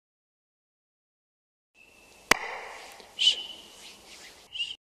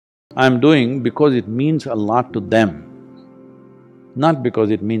I'm doing because it means a lot to them, not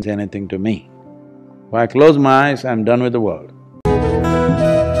because it means anything to me. If I close my eyes, I'm done with the world.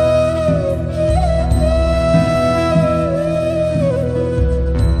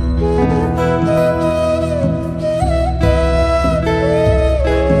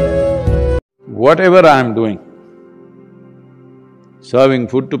 Whatever I'm doing, serving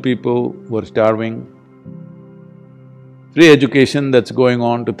food to people who are starving, free education that's going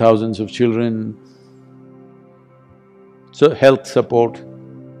on to thousands of children, so health support,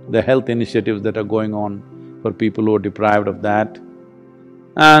 the health initiatives that are going on for people who are deprived of that,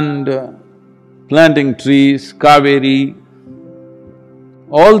 and planting trees, Kaveri,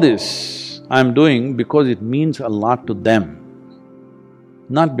 all this I'm doing because it means a lot to them,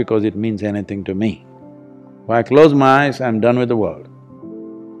 not because it means anything to me. If I close my eyes, I'm done with the world.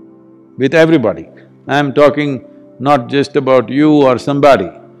 With everybody. I'm talking not just about you or somebody,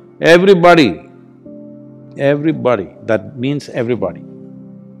 everybody. Everybody, that means everybody.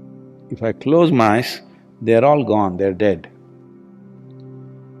 If I close my eyes, they're all gone, they're dead.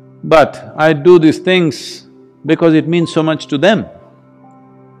 But I do these things because it means so much to them.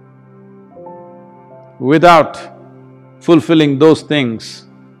 Without fulfilling those things,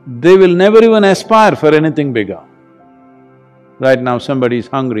 they will never even aspire for anything bigger. Right now somebody is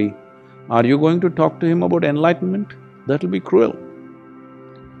hungry, are you going to talk to him about enlightenment? That'll be cruel.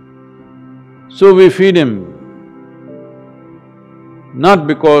 So we feed him, not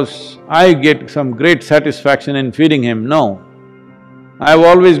because I get some great satisfaction in feeding him, no. I've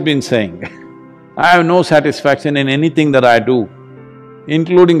always been saying, I have no satisfaction in anything that I do,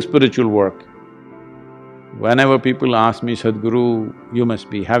 including spiritual work. Whenever people ask me, Sadhguru, you must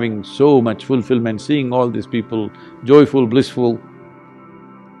be having so much fulfillment seeing all these people joyful, blissful,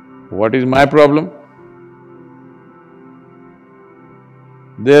 what is my problem?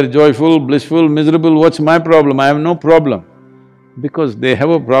 They're joyful, blissful, miserable, what's my problem? I have no problem. Because they have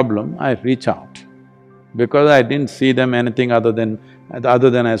a problem, I reach out. Because I didn't see them anything other than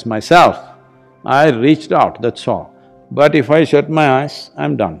as myself, I reached out, that's all. But if I shut my eyes,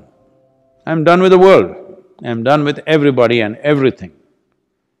 I'm done. I'm done with the world. I'm done with everybody and everything.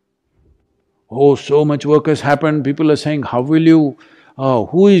 Oh, so much work has happened, people are saying, how will you… who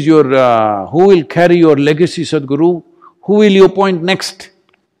will carry your legacy, Sadhguru? Who will you appoint next?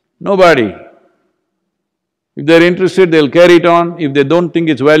 Nobody. If they're interested, they'll carry it on, if they don't think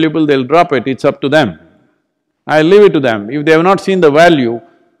it's valuable, they'll drop it, it's up to them. I leave it to them. If they have not seen the value,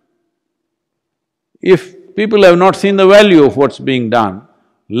 if people have not seen the value of what's being done,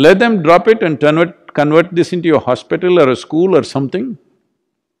 let them drop it and convert this into a hospital or a school or something.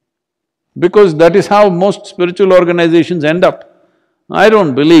 Because that is how most spiritual organizations end up. I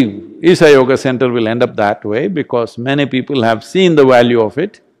don't believe Isha Yoga Center will end up that way because many people have seen the value of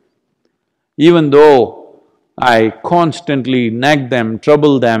it. Even though I constantly nag them,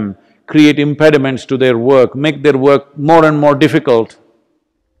 trouble them, create impediments to their work, make their work more and more difficult.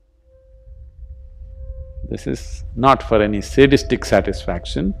 This is not for any sadistic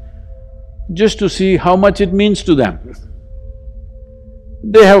satisfaction, just to see how much it means to them.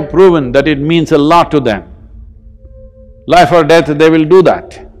 They have proven that it means a lot to them. Life or death, they will do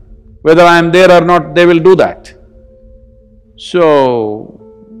that. Whether I am there or not, they will do that. So,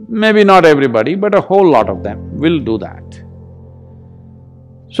 maybe not everybody, but a whole lot of them will do that.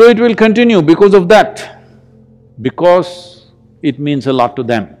 So it will continue because of that, because it means a lot to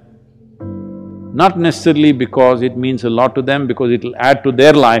them. Not necessarily because it means a lot to them, because it'll add to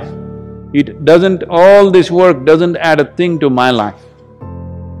their life. It doesn't… all this work doesn't add a thing to my life.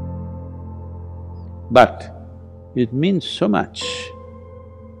 But it means so much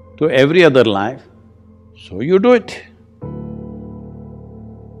to every other life, so you do it.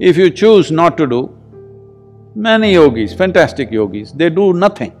 If you choose not to do, many yogis, fantastic yogis, they do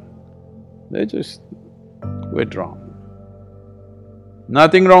nothing, they just withdraw.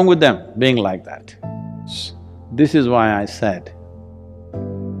 Nothing wrong with them being like that. This is why I said,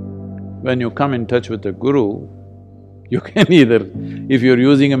 when you come in touch with a guru, you can either… if you're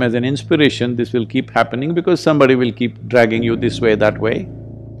using him as an inspiration, this will keep happening because somebody will keep dragging you this way, that way.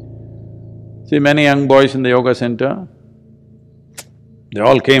 See, many young boys in the yoga center, they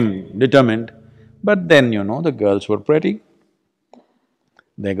all came determined, but then, the girls were pretty.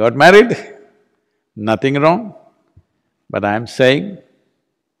 They got married, nothing wrong. But I'm saying,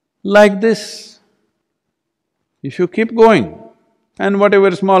 like this, if you keep going and whatever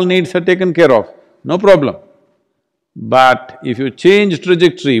small needs are taken care of, no problem. But if you change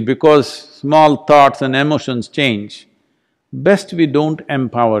trajectory because small thoughts and emotions change, best we don't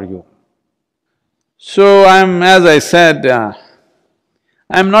empower you. So as I said,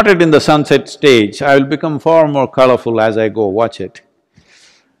 I'm not yet in the sunset stage, I will become far more colorful as I go, watch it.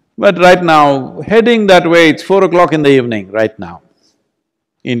 But right now, heading that way, it's 4 o'clock in the evening right now,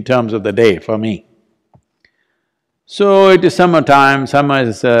 in terms of the day for me. So it is summertime, summer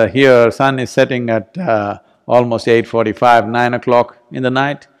is here, sun is setting at almost 8:45, 9 o'clock in the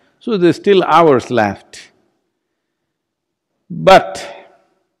night, so there's still hours left. But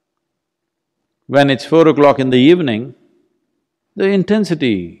when it's 4 o'clock in the evening, the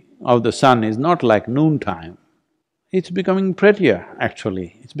intensity of the sun is not like noontime. It's becoming prettier,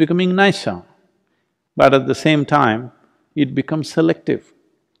 actually, it's becoming nicer. But at the same time, it becomes selective.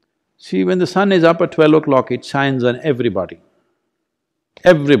 See, when the sun is up at 12 o'clock, it shines on everybody,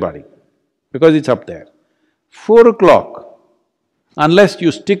 because it's up there. 4 o'clock, unless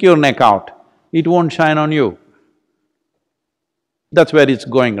you stick your neck out, it won't shine on you. That's where it's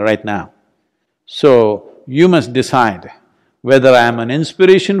going right now. So, you must decide whether I am an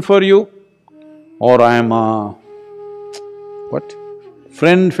inspiration for you or I am a… what?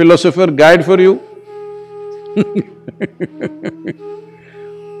 Friend, philosopher, guide for you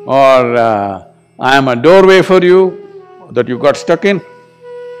or I am a doorway for you that you got stuck in,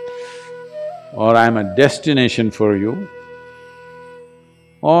 or I am a destination for you,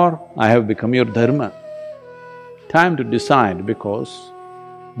 or I have become your dharma. Time to decide, because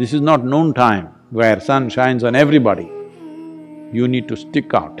this is not noon time where sun shines on everybody. You need to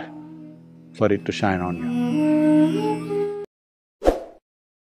stick out for it to shine on you.